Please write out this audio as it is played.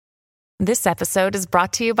This episode is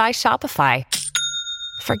brought to you by Shopify.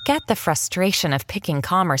 Forget the frustration of picking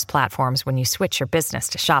commerce platforms when you switch your business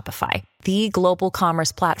to Shopify, the global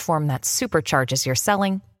commerce platform that supercharges your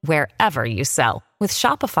selling wherever you sell. With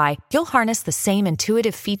Shopify, you'll harness the same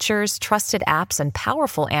intuitive features, trusted apps, and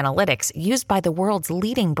powerful analytics used by the world's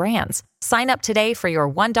leading brands. Sign up today for your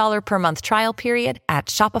 $1 per month trial period at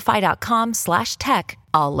shopify.com/tech,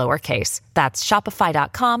 all lowercase. That's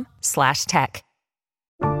shopify.com/tech.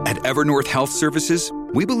 At Evernorth Health Services,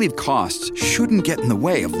 we believe costs shouldn't get in the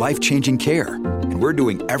way of life-changing care, and we're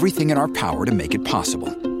doing everything in our power to make it possible.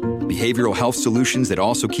 Behavioral health solutions that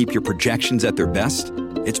also keep your projections at their best?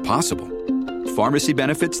 It's possible. Pharmacy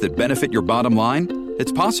benefits that benefit your bottom line?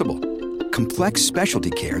 It's possible. Complex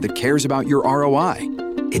specialty care that cares about your ROI?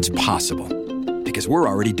 It's possible. Because we're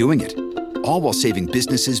already doing it. All while saving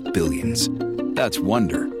businesses billions. That's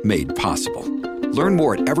Wonder made possible. Learn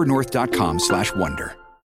more at evernorth.com/wonder.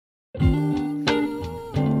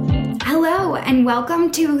 Hello, and welcome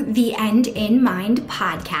to the End in Mind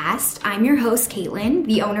podcast. I'm your host, Caitlin,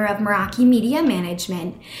 the owner of Meraki Media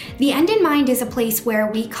Management. The End in Mind is a place where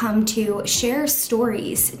we come to share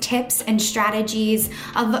stories, tips, and strategies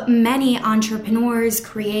of many entrepreneurs,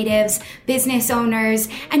 creatives, business owners,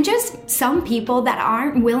 and just some people that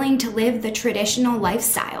aren't willing to live the traditional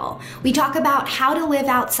lifestyle. We talk about how to live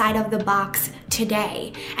outside of the box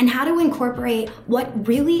today and how to incorporate what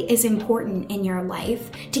really is important in your life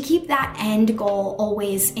to keep that end goal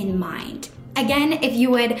always in mind. Again, if you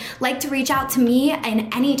would like to reach out to me in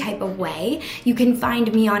any type of way, you can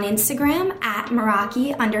find me on Instagram at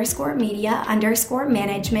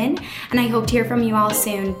Meraki_media_management, and I hope to hear from you all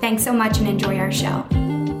soon. Thanks so much and enjoy our show.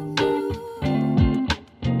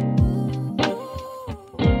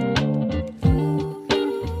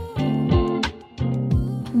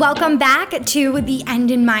 Welcome back to the End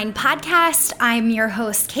in Mind podcast. I'm your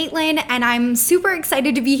host, Caitlin, and I'm super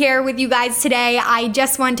excited to be here with you guys today. I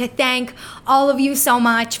just want to thank all of you so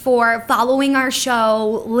much for following our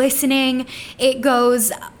show, listening. It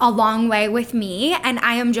goes a long way with me, and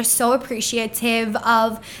I am just so appreciative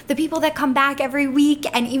of the people that come back every week.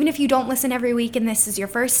 And even if you don't listen every week and this is your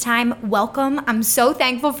first time, welcome. I'm so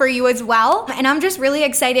thankful for you as well. And I'm just really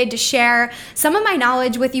excited to share some of my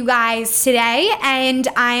knowledge with you guys today. And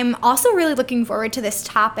I'm also really looking forward to this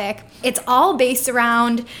topic. It's all based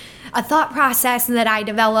around a thought process that I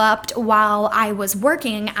developed while I was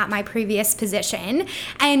working at my previous position.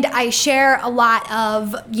 And I share a lot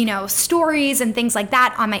of, stories and things like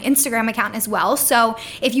that on my Instagram account as well. So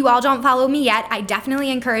if you all don't follow me yet, I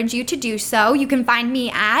definitely encourage you to do so. You can find me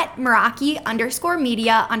at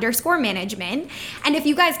Meraki_media_management. And if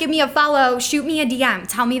you guys give me a follow, shoot me a DM.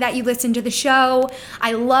 Tell me that you listen to the show.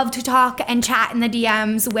 I love to talk and chat in the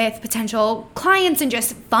DMs with potential clients and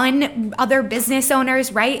just fun other business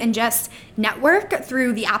owners, right? And just network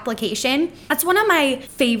through the application. That's one of my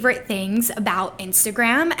favorite things about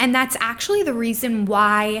Instagram, and that's actually the reason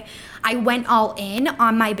why I went all in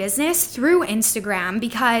on my business through Instagram,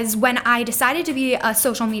 because when I decided to be a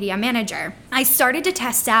social media manager, I started to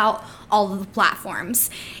test out all of the platforms.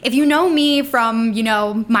 If you know me from,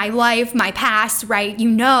 my life, my past, right, you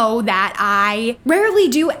know that I rarely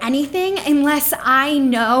do anything unless I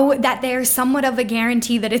know that there's somewhat of a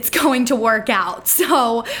guarantee that it's going to work out.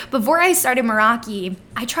 So before I started Meraki,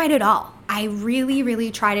 I tried it all. I really, really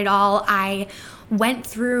tried it all. I went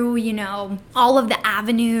through, all of the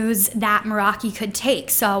avenues that Meraki could take.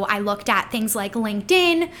 So I looked at things like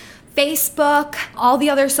LinkedIn, Facebook, all the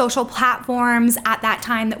other social platforms at that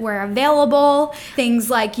time that were available. Things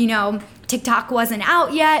like, TikTok wasn't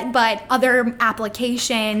out yet, but other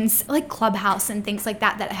applications like Clubhouse and things like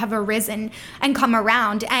that that have arisen and come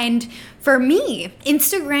around. And for me,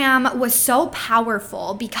 Instagram was so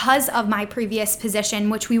powerful because of my previous position,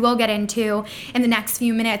 which we will get into in the next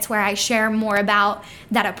few minutes, where I share more about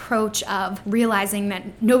that approach of realizing that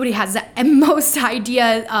nobody has the most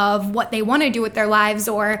idea of what they want to do with their lives,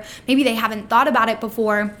 or maybe they haven't thought about it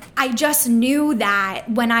before. I just knew that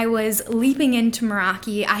when I was leaping into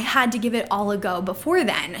Meraki, I had to give it all a go before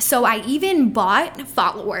then. So I even bought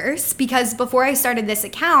followers, because before I started this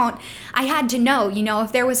account, I had to know,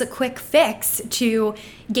 if there was a quick fix to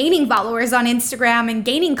gaining followers on Instagram and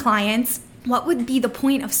gaining clients, what would be the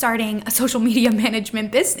point of starting a social media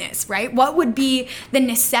management business, right? What would be the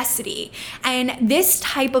necessity? And this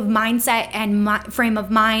type of mindset and frame of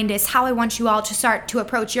mind is how I want you all to start to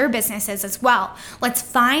approach your businesses as well. Let's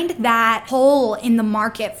find that hole in the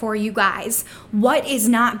market for you guys. What is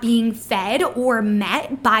not being fed or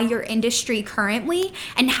met by your industry currently?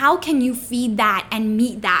 And how can you feed that and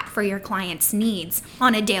meet that for your clients' needs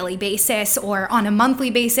on a daily basis or on a monthly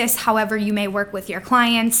basis, however you may work with your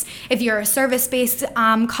clients. If you're a service-based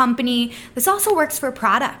company, this also works for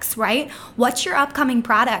products, right? What's your upcoming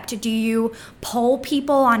product? Do you poll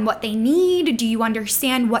people on what they need? Do you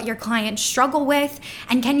understand what your clients struggle with?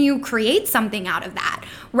 And can you create something out of that,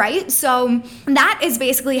 right? So that is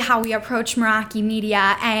basically how we approach Meraki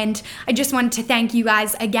Media. And I just wanted to thank you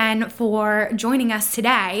guys again for joining us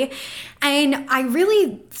today. And I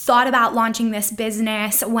really thought about launching this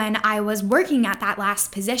business when I was working at that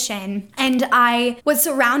last position. And I was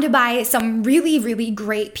surrounded by some really, really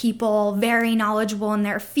great people, very knowledgeable in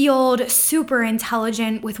their field, super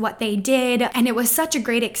intelligent with what they did. And it was such a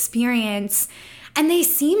great experience. And they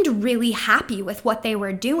seemed really happy with what they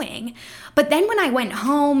were doing. But then when I went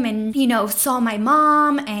home and, saw my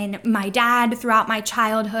mom and my dad throughout my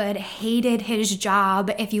childhood hated his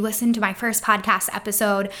job. If you listen to my first podcast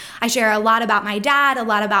episode, I share a lot about my dad, a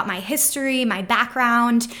lot about my history, my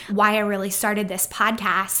background, why I really started this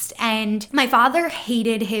podcast. And my father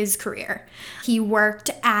hated his career. He worked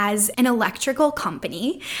as an electrical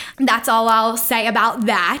company. That's all I'll say about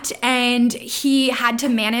that. And he had to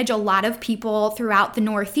manage a lot of people throughout the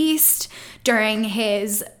Northeast during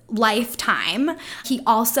his lifetime. He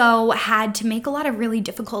also had to make a lot of really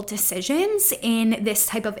difficult decisions in this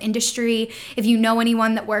type of industry. If you know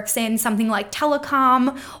anyone that works in something like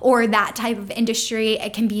telecom or that type of industry,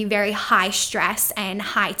 it can be very high stress and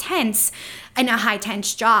high tense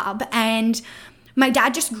job. And my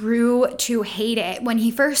dad just grew to hate it. When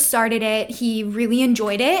he first started it, he really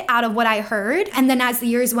enjoyed it out of what I heard. And then as the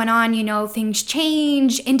years went on, things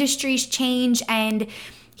change, industries change, and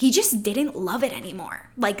he just didn't love it anymore.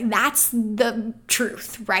 Like, that's the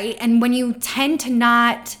truth, right? And when you tend to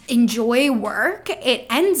not enjoy work, it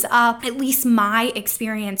ends up, at least my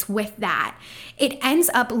experience with that, it ends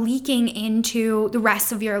up leaking into the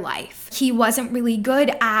rest of your life. He wasn't really good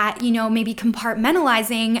at, maybe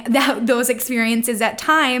compartmentalizing those experiences at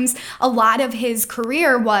times. A lot of his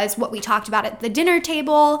career was what we talked about at the dinner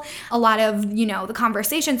table. A lot of, the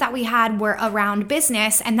conversations that we had were around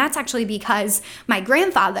business. And that's actually because my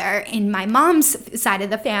grandfather in my mom's side of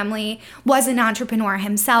the family was an entrepreneur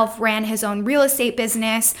himself, ran his own real estate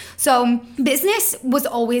business. So business was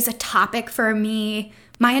always a topic for me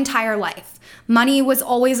my entire life. Money was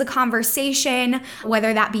always a conversation,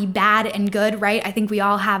 whether that be bad and good, right? I think we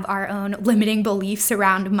all have our own limiting beliefs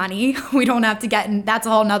around money. We don't have to get in, that's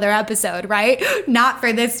a whole nother episode, right? Not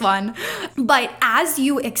for this one. But as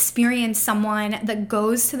you experience someone that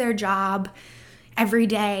goes to their job every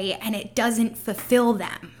day and it doesn't fulfill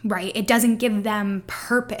them, right? It doesn't give them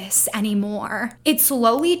purpose anymore. It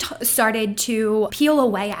slowly started to peel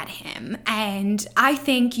away at him. And I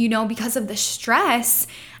think, because of the stress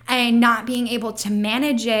and not being able to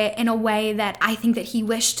manage it in a way that I think that he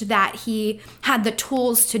wished that he had the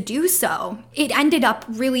tools to do so, it ended up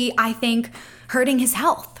really, I think, hurting his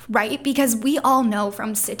health, right? Because we all know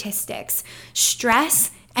from statistics,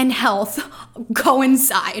 stress and health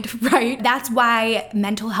coincide, right? That's why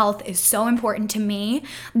mental health is so important to me.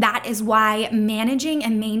 That is why managing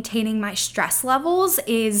and maintaining my stress levels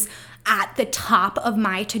is at the top of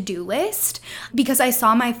my to-do list, because I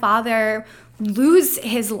saw my father lose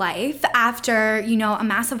his life after, a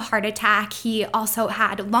massive heart attack. He also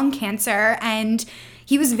had lung cancer and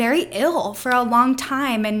he was very ill for a long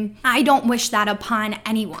time, and I don't wish that upon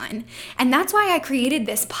anyone. And that's why I created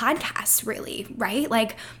this podcast, really, right?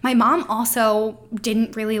 Like, my mom also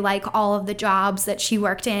didn't really like all of the jobs that she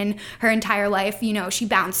worked in her entire life. She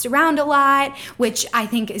bounced around a lot, which I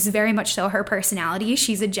think is very much so her personality.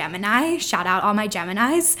 She's a Gemini. Shout out all my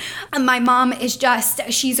Geminis. And my mom is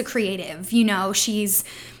she's a creative, she's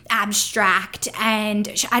abstract,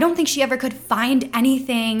 and I don't think she ever could find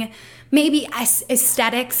anything. Maybe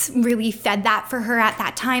aesthetics really fed that for her at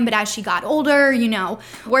that time, but as she got older,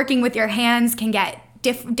 working with your hands can get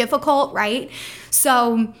difficult, right?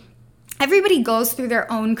 So everybody goes through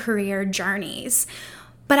their own career journeys.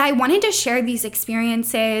 But I wanted to share these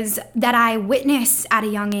experiences that I witnessed at a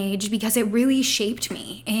young age because it really shaped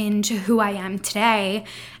me into who I am today.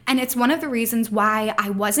 And it's one of the reasons why I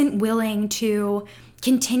wasn't willing to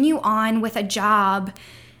continue on with a job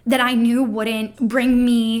that I knew wouldn't bring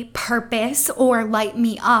me purpose or light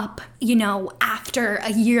me up, after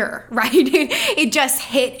a year, right? It just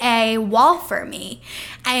hit a wall for me.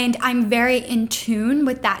 And I'm very in tune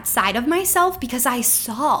with that side of myself because I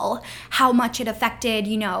saw how much it affected,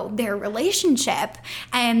 their relationship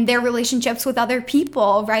and their relationships with other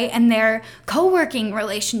people, right? And their co-working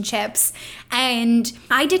relationships. And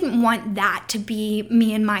I didn't want that to be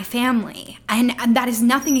me and my family. And that is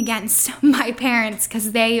nothing against my parents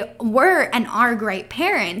because they were and are great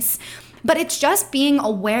parents. But it's just being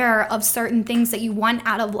aware of certain things that you want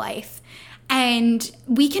out of life. And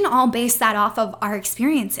we can all base that off of our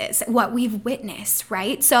experiences, what we've witnessed,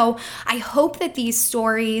 right? So I hope that these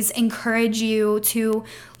stories encourage you to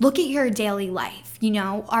look at your daily life.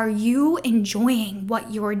 Are you enjoying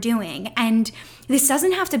what you're doing? And this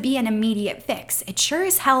doesn't have to be an immediate fix. It sure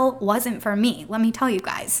as hell wasn't for me. Let me tell you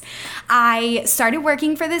guys. I started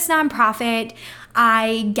working for this nonprofit.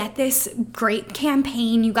 I get this great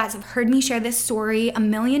campaign. You guys have heard me share this story a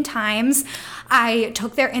million times. I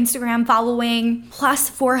took their Instagram following plus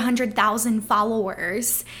 400,000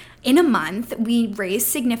 followers in a month. We raised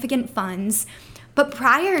significant funds. But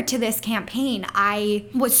prior to this campaign, I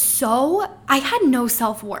had no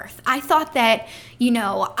self-worth. I thought that,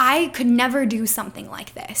 I could never do something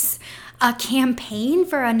like this. A campaign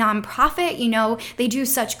for a nonprofit, they do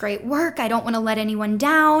such great work. I don't want to let anyone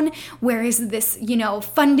down. Where is this,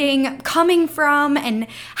 funding coming from? And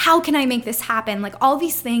how can I make this happen? Like all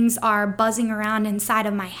these things are buzzing around inside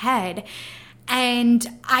of my head. And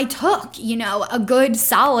I took, a good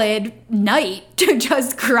solid night to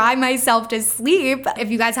just cry myself to sleep. If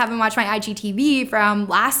you guys haven't watched my IGTV from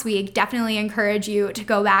last week, definitely encourage you to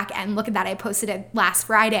go back and look at that. I posted it last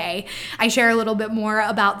Friday. I share a little bit more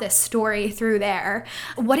about this story through there.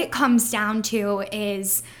 What it comes down to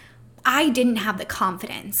is I didn't have the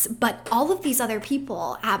confidence, but all of these other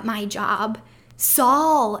people at my job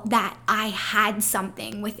saw that I had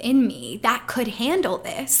something within me that could handle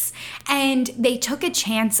this, and they took a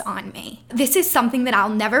chance on me. This is something that I'll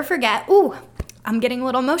never forget. Ooh, I'm getting a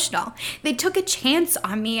little emotional. They took a chance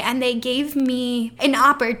on me and they gave me an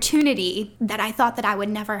opportunity that I thought that I would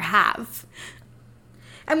never have.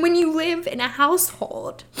 And when you live in a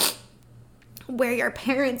household where your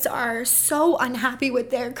parents are so unhappy with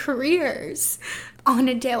their careers on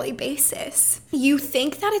a daily basis, you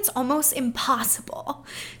think that it's almost impossible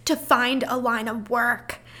to find a line of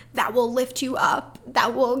work that will lift you up,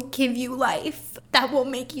 that will give you life, that will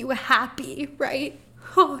make you happy, right?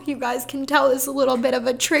 Oh, you guys can tell it's a little bit of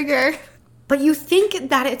a trigger. But you think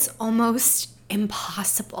that it's almost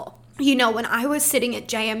impossible. When I was sitting at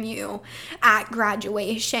JMU at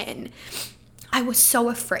graduation, I was so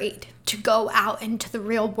afraid to go out into the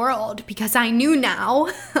real world because I knew now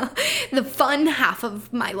the fun half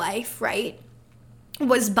of my life, right,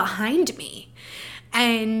 was behind me.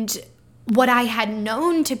 And what I had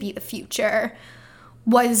known to be the future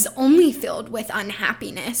was only filled with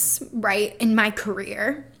unhappiness, right, in my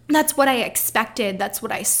career. That's what I expected. That's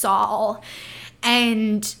what I saw.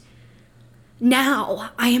 And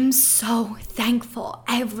now I am so thankful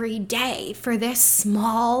every day for this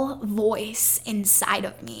small voice inside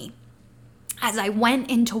of me. As I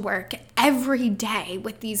went into work every day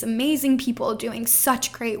with these amazing people doing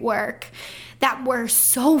such great work that were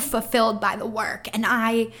so fulfilled by the work, and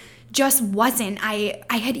I just wasn't. I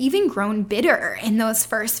had even grown bitter in those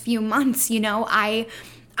first few months.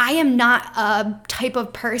 I am not a type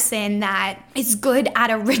of person that is good at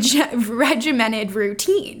a regimented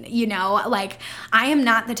routine, Like, I am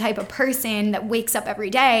not the type of person that wakes up every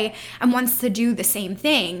day and wants to do the same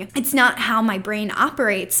thing. It's not how my brain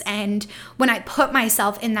operates. And when I put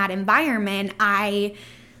myself in that environment, I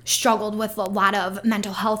struggled with a lot of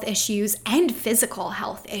mental health issues and physical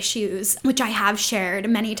health issues, which I have shared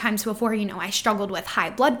many times before. I struggled with high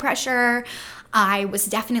blood pressure. I was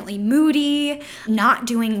definitely moody, not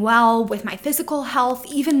doing well with my physical health,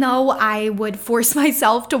 even though I would force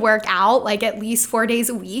myself to work out like at least 4 days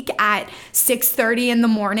a week at 6:30 in the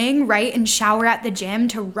morning, right? And shower at the gym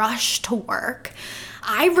to rush to work.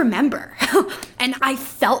 I remember, and I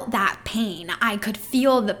felt that pain. I could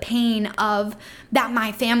feel the pain of that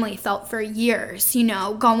my family felt for years,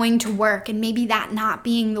 going to work and maybe that not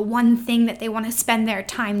being the one thing that they want to spend their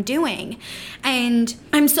time doing. And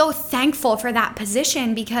I'm so thankful for that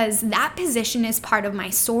position because that position is part of my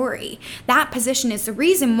story. That position is the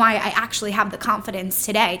reason why I actually have the confidence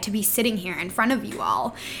today to be sitting here in front of you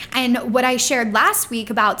all. And what I shared last week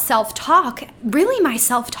about self-talk, really my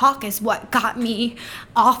self-talk is what got me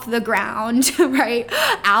off the ground, right?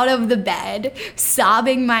 Out of the bed,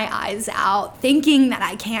 sobbing my eyes out, thinking that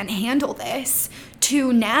I can't handle this,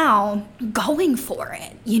 to now going for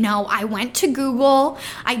it. I went to Google,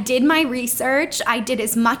 I did my research, I did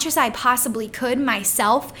as much as I possibly could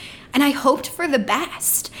myself, and I hoped for the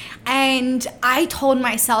best. And I told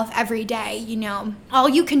myself every day, all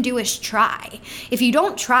you can do is try. If you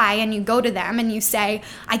don't try and you go to them and you say,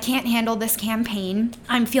 I can't handle this campaign,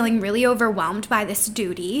 I'm feeling really overwhelmed by this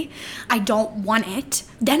duty, I don't want it,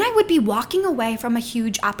 then I would be walking away from a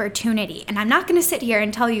huge opportunity. And I'm not going to sit here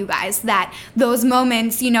and tell you guys that those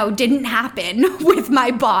moments, didn't happen with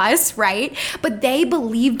my boss, right? But they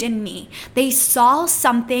believed in me. They saw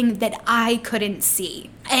something that I couldn't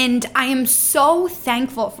see. And I am so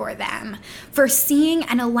thankful for them for seeing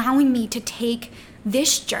and allowing me to take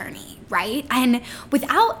this journey, right? And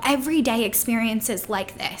without everyday experiences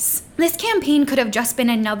like this campaign could have just been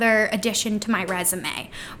another addition to my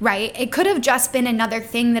resume, right? It could have just been another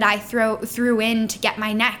thing that I threw in to get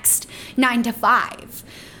my next 9 to 5.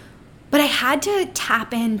 But I had to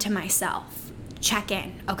tap into myself, check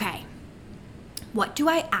in, okay, what do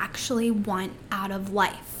I actually want out of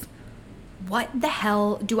life? What the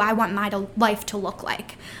hell do I want my life to look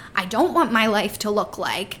like? I don't want my life to look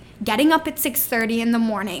like getting up at 6:30 in the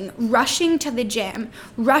morning, rushing to the gym,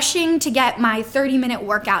 rushing to get my 30-minute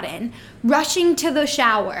workout in, rushing to the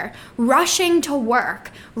shower, rushing to work,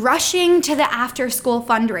 rushing to the after-school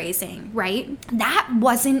fundraising, right? That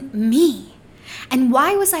wasn't me. And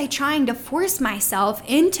why was I trying to force myself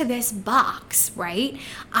into this box, right?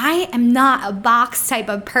 I am not a box type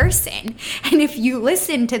of person. And if you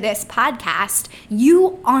listen to this podcast,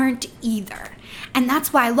 you aren't either. And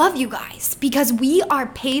that's why I love you guys, because we are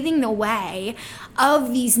paving the way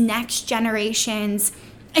of these next generations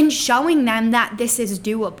and showing them that this is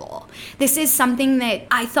doable. This is something that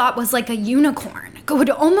I thought was like a unicorn. It would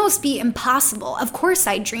almost be impossible. Of course,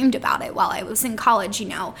 I dreamed about it while I was in college,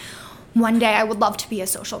 One day I would love to be a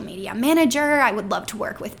social media manager. I would love to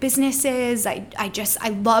work with businesses. I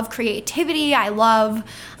love creativity. I love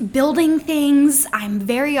building things. I'm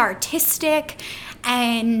very artistic.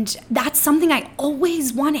 And that's something I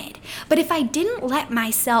always wanted. But if I didn't let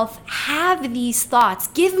myself have these thoughts,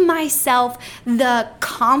 give myself the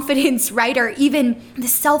confidence, right, or even the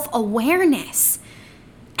self-awareness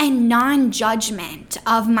and non-judgment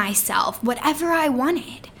of myself, whatever I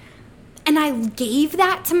wanted, and I gave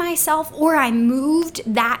that to myself, or I moved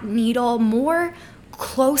that needle more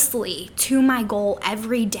closely to my goal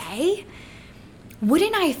every day,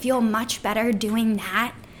 wouldn't I feel much better doing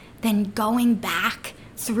that than going back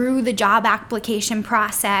through the job application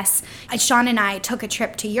process? Sean and I took a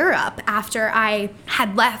trip to Europe after I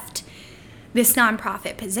had left this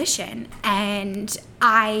nonprofit position, and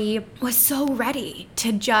I was so ready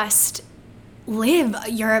to just live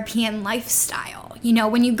a European lifestyle.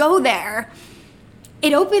 When you go there,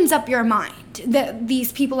 it opens up your mind.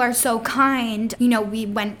 These people are so kind. We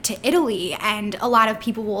went to Italy, and a lot of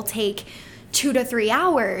people will take 2 to 3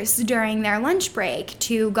 hours during their lunch break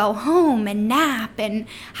to go home and nap and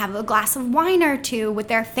have a glass of wine or two with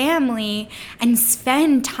their family and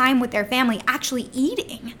spend time with their family actually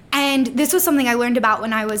eating. And this was something I learned about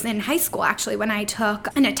when I was in high school, actually, when I took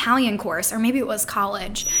an Italian course, or maybe it was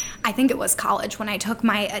college. I think it was college when I took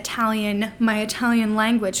my Italian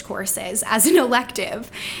language courses as an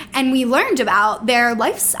elective. And we learned about their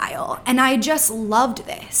lifestyle. And I just loved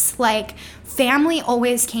this. Family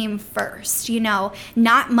always came first,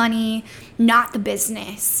 not money, not the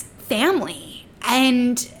business, family.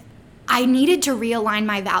 And I needed to realign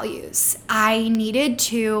my values. I needed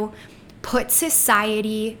to put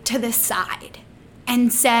society to the side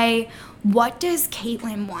and say, what does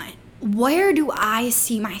Caitlin want? Where do I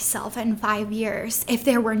see myself in 5 years if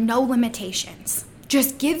there were no limitations?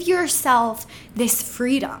 Just give yourself this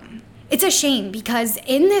freedom. It's a shame because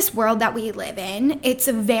in this world that we live in, it's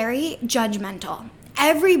very judgmental.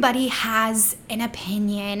 Everybody has an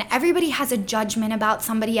opinion. Everybody has a judgment about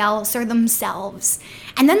somebody else or themselves.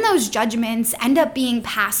 And then those judgments end up being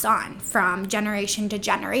passed on from generation to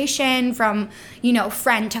generation, from,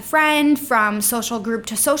 friend to friend, from social group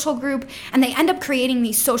to social group. And they end up creating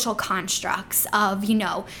these social constructs of,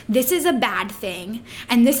 this is a bad thing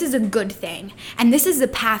and this is a good thing. And this is the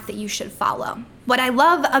path that you should follow. What I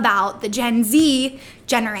love about the Gen Z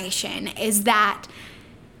generation is that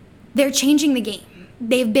they're changing the game.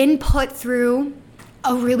 They've been put through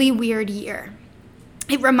a really weird year.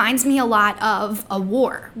 It reminds me a lot of a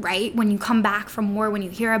war, right? When you come back from war, when you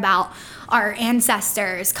hear about our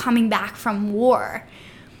ancestors coming back from war,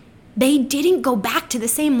 they didn't go back to the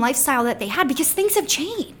same lifestyle that they had because things have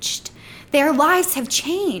changed. Their lives have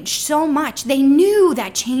changed so much. They knew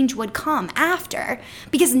that change would come after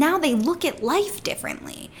because now they look at life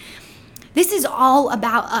differently. This is all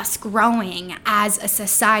about us growing as a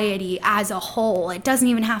society, as a whole. It doesn't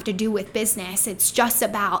even have to do with business. It's just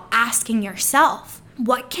about asking yourself,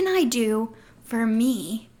 what can I do for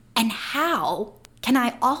me? And how can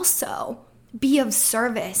I also be of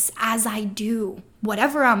service as I do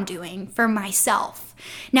whatever I'm doing for myself?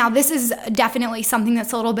 Now, this is definitely something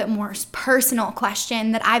that's a little bit more personal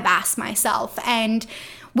question that I've asked myself. And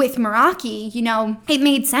with Meraki, it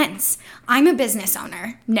made sense. I'm a business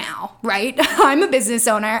owner now, right? I'm a business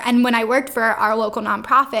owner. And when I worked for our local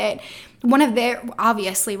nonprofit,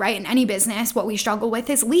 obviously, right, in any business, what we struggle with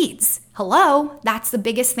is leads. Hello, that's the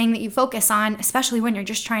biggest thing that you focus on, especially when you're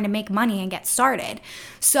just trying to make money and get started.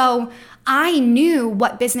 So I knew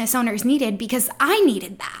what business owners needed because I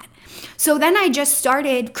needed that. So then I just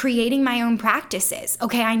started creating my own practices.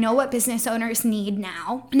 Okay, I know what business owners need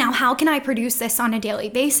now. Now, how can I produce this on a daily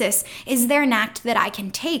basis? Is there an act that I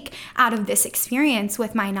can take out of this experience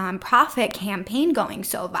with my nonprofit campaign going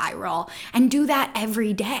so viral and do that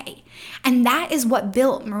every day? And that is what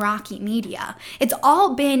built Meraki Media. It's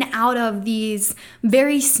all been out of these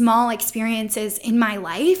very small experiences in my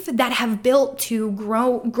life that have built to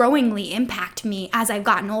growingly impact me as I've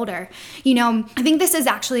gotten older. I think this is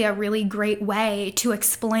actually a really great way to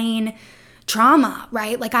explain trauma,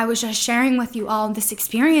 right? Like I was just sharing with you all this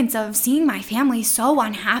experience of seeing my family so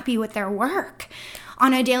unhappy with their work.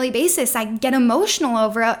 On a daily basis, I get emotional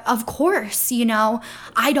over it. Of course,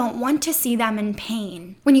 I don't want to see them in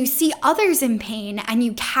pain. When you see others in pain and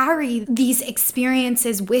you carry these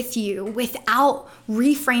experiences with you without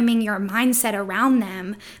reframing your mindset around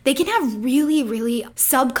them, they can have really, really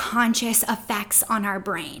subconscious effects on our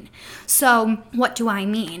brain. So what do I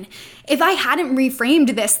mean? If I hadn't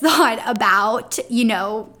reframed this thought about,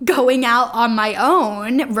 going out on my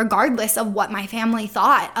own, regardless of what my family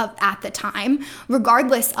thought of at the time,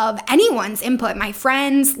 regardless of anyone's input, my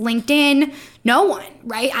friends, LinkedIn, no one,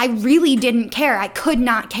 right? I really didn't care. I could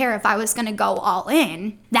not care if I was going to go all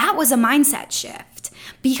in. That was a mindset shift.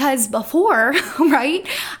 Because before, right,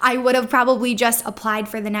 I would have probably just applied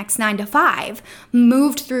for the next 9 to 5,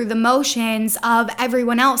 moved through the motions of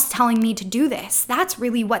everyone else telling me to do this. That's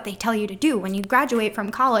really what they tell you to do. When you graduate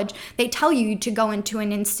from college, they tell you to go into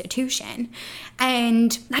an institution.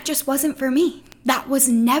 And that just wasn't for me. That was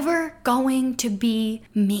never going to be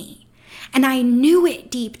me. And I knew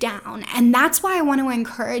it deep down. And that's why I want to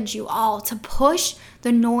encourage you all to push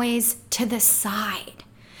the noise to the side.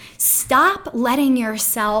 Stop letting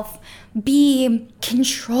yourself be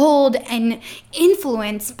controlled and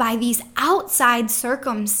influenced by these outside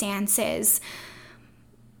circumstances,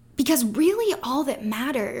 because really all that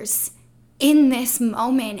matters in this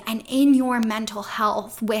moment and in your mental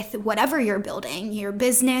health with whatever you're building, your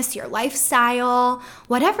business, your lifestyle,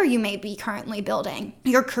 whatever you may be currently building,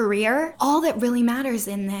 your career, all that really matters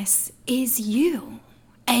in this is you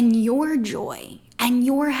and your joy and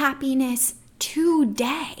your happiness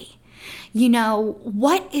today.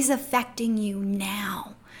 What is affecting you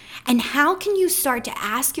now? And how can you start to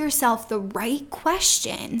ask yourself the right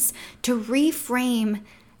questions to reframe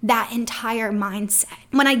that entire mindset?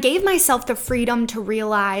 When I gave myself the freedom to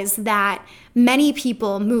realize that many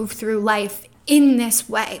people move through life in this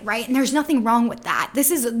way, right? And there's nothing wrong with that.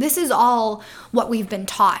 This is all what we've been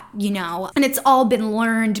taught, and it's all been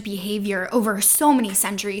learned behavior over so many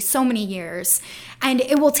centuries, so many years. And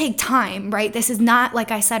it will take time, right? This is not,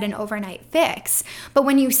 like I said, an overnight fix. But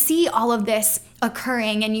when you see all of this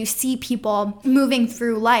occurring and you see people moving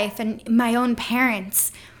through life, and my own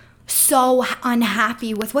parents so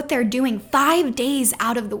unhappy with what they're doing 5 days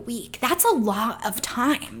out of the week. That's a lot of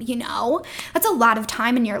time, That's a lot of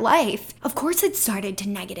time in your life. Of course, it started to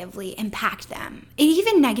negatively impact them. It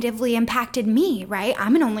even negatively impacted me, right?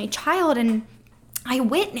 I'm an only child and I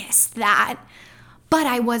witnessed that. But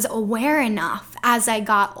I was aware enough as I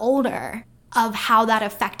got older of how that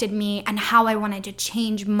affected me and how I wanted to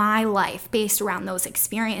change my life based around those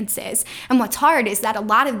experiences. And what's hard is that a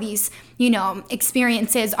lot of these,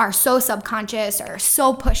 experiences are so subconscious or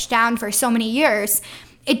so pushed down for so many years.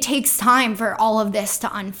 It takes time for all of this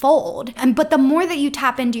to unfold. But the more that you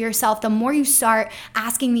tap into yourself, the more you start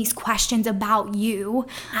asking these questions about you,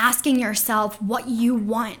 asking yourself what you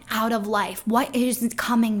want out of life, what is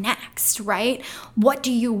coming next, right? What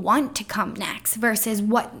do you want to come next versus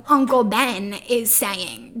what Uncle Ben is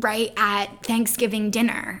saying, right, at Thanksgiving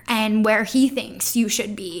dinner and where he thinks you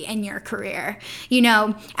should be in your career.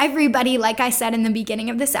 Everybody, like I said in the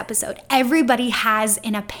beginning of this episode, everybody has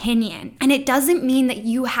an opinion. And it doesn't mean that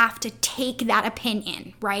you have to take that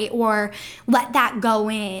opinion, right? Or let that go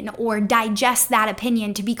in or digest that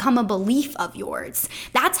opinion to become a belief of yours.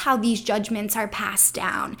 That's how these judgments are passed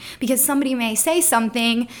down, because somebody may say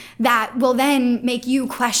something that will then make you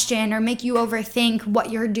question or make you overthink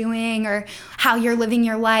what you're doing or how you're living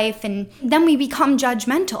your life. And then we become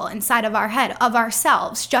judgmental inside of our head of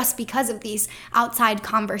ourselves just because of these outside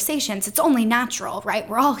conversations. It's only natural, right?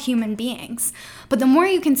 We're all human beings. But the more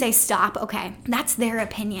you can say, stop, okay, that's their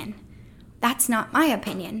opinion. That's not my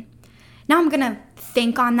opinion. Now I'm going to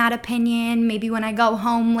think on that opinion. Maybe when I go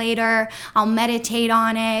home later, I'll meditate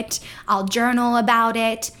on it. I'll journal about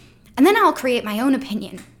it. And then I'll create my own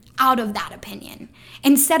opinion out of that opinion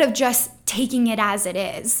instead of just taking it as it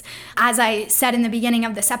is. As I said in the beginning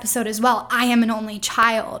of this episode as well, I am an only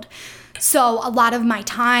child. So a lot of my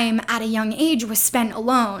time at a young age was spent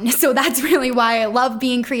alone. So that's really why I love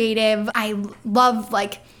being creative. I love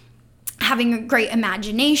having a great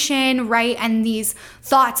imagination, right? And these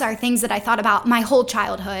thoughts are things that I thought about my whole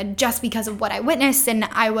childhood just because of what I witnessed, and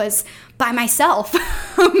I was by myself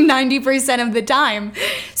 90% of the time.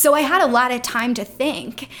 So I had a lot of time to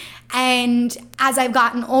think. And as I've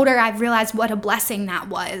gotten older, I've realized what a blessing that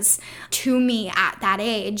was to me at that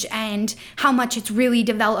age and how much it's really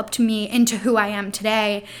developed me into who I am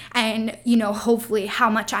today. And, hopefully how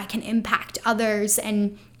much I can impact others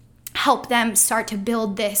and help them start to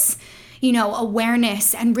build this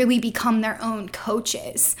awareness and really become their own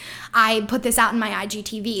coaches. I put this out in my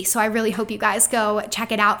IGTV, so I really hope you guys go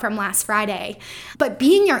check it out from last Friday. But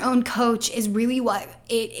being your own coach is really what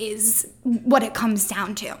it comes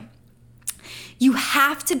down to. You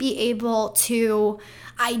have to be able to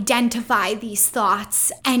identify these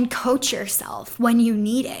thoughts and coach yourself when you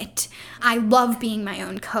need it. I love being my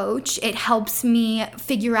own coach. It helps me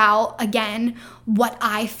figure out, again, what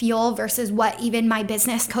I feel versus what even my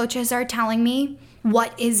business coaches are telling me,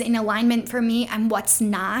 what is in alignment for me and what's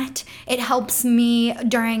not. It helps me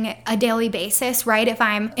during a daily basis, right? If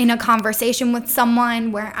I'm in a conversation with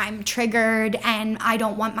someone where I'm triggered and I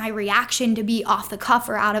don't want my reaction to be off the cuff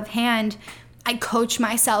or out of hand, I coach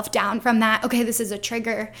myself down from that. Okay, this is a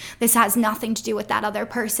trigger. This has nothing to do with that other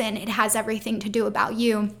person. It has everything to do about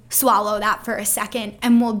you. Swallow that for a second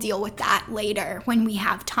and we'll deal with that later when we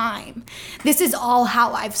have time. This is all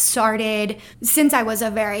how I've started since I was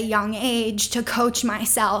a very young age to coach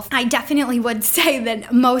myself. I definitely would say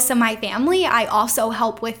that most of my family, I also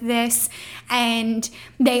help with this, and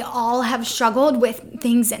they all have struggled with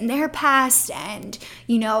things in their past, and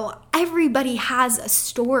everybody has a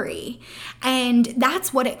story. And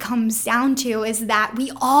that's what it comes down to, is that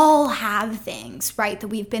we all have things, right, that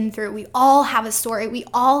we've been through. We all have a story. We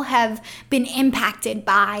all have been impacted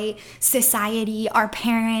by society, our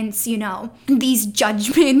parents, these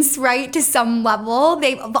judgments, right, to some level.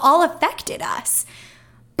 They've all affected us.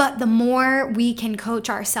 But the more we can coach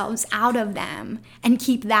ourselves out of them and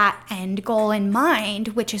keep that end goal in mind,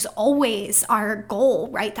 which is always our goal,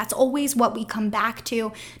 right? That's always what we come back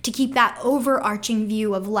to keep that overarching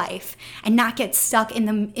view of life and not get stuck in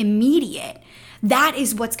the immediate. That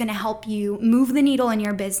is what's going to help you move the needle in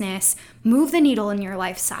your business, move the needle in your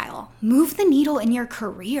lifestyle, move the needle in your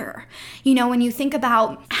career. When you think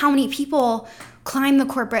about how many people climb the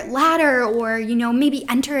corporate ladder or, maybe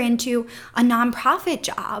enter into a nonprofit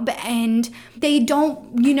job and they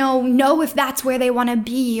don't, know if that's where they want to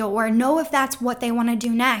be or know if that's what they want to do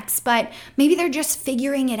next, but maybe they're just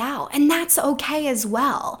figuring it out, and that's okay as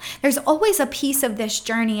well. There's always a piece of this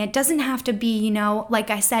journey. It doesn't have to be, like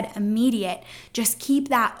I said, immediate. Just keep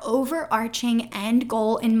that overarching end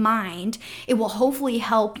goal in mind. It will hopefully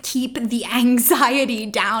help keep the anxiety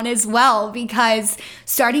down as well, because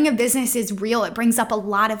starting a business is real. It brings up a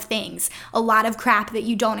lot of things, a lot of crap that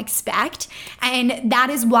you don't expect. And that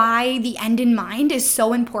is why the end in mind is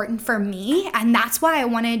so important for me. And that's why I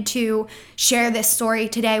wanted to share this story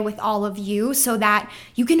today with all of you, so that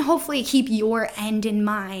you can hopefully keep your end in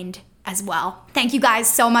mind as well. Thank you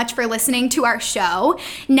guys so much for listening to our show.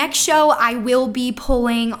 Next show, I will be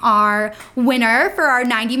pulling our winner for our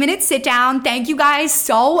 90-minute sit down. Thank you guys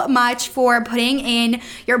so much for putting in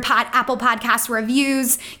your Apple Podcast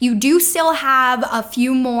reviews. You do still have a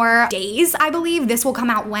few more days, I believe. This will come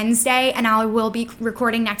out Wednesday and I will be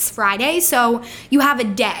recording next Friday. So you have a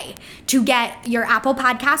day to get your Apple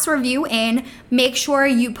Podcast review in. Make sure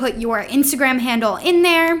you put your Instagram handle in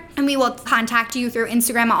there and we will contact you through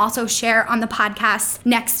Instagram. I'll also share on the podcast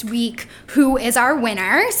next week who is our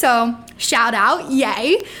winner. So shout out,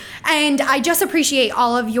 yay. And I just appreciate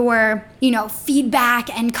all of your,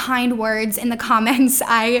 feedback and kind words in the comments.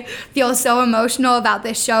 I feel so emotional about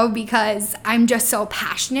this show because I'm just so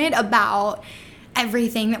passionate about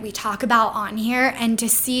everything that we talk about on here, and to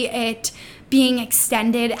see it being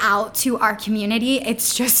extended out to our community,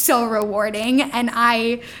 it's just so rewarding. And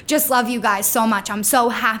I just love you guys so much. I'm so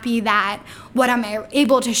happy that what I'm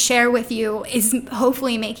able to share with you is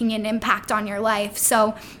hopefully making an impact on your life.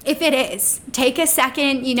 So if it is, take a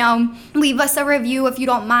second, leave us a review if you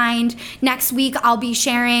don't mind. Next week, I'll be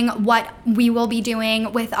sharing what we will be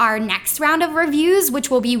doing with our next round of reviews,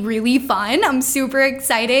 which will be really fun. I'm super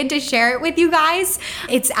excited to share it with you guys.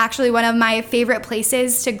 It's actually one of my favorite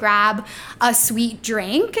places to grab a sweet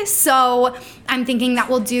drink. So I'm thinking that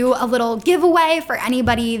we'll do a little giveaway for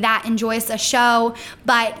anybody that enjoys the show,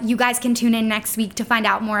 but you guys can tune in next week to find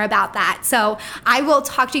out more about that. So I will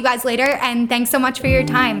talk to you guys later, and thanks so much for your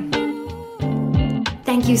time.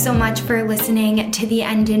 Thank you so much for listening to The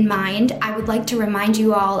End in Mind. I would like to remind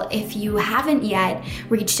you all, if you haven't yet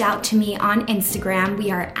reached out to me on Instagram,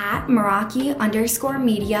 we are at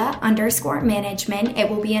Meraki_media_management. It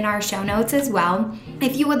will be in our show notes as well.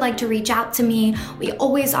 If you would like to reach out to me, we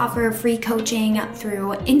always offer free coaching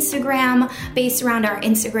through Instagram based around our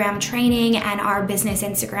Instagram training and our business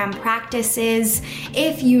Instagram practices.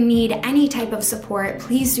 If you need any type of support,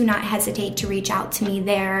 please do not hesitate to reach out to me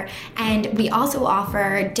there. And we also offer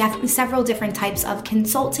several different types of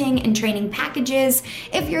consulting and training packages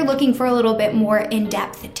if you're looking for a little bit more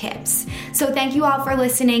in-depth tips. So thank you all for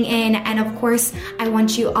listening in, and of course, I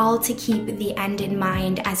want you all to keep the end in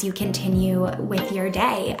mind as you continue with your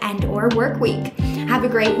day and or work week. Have a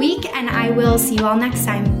great week, and I will see you all next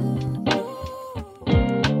time.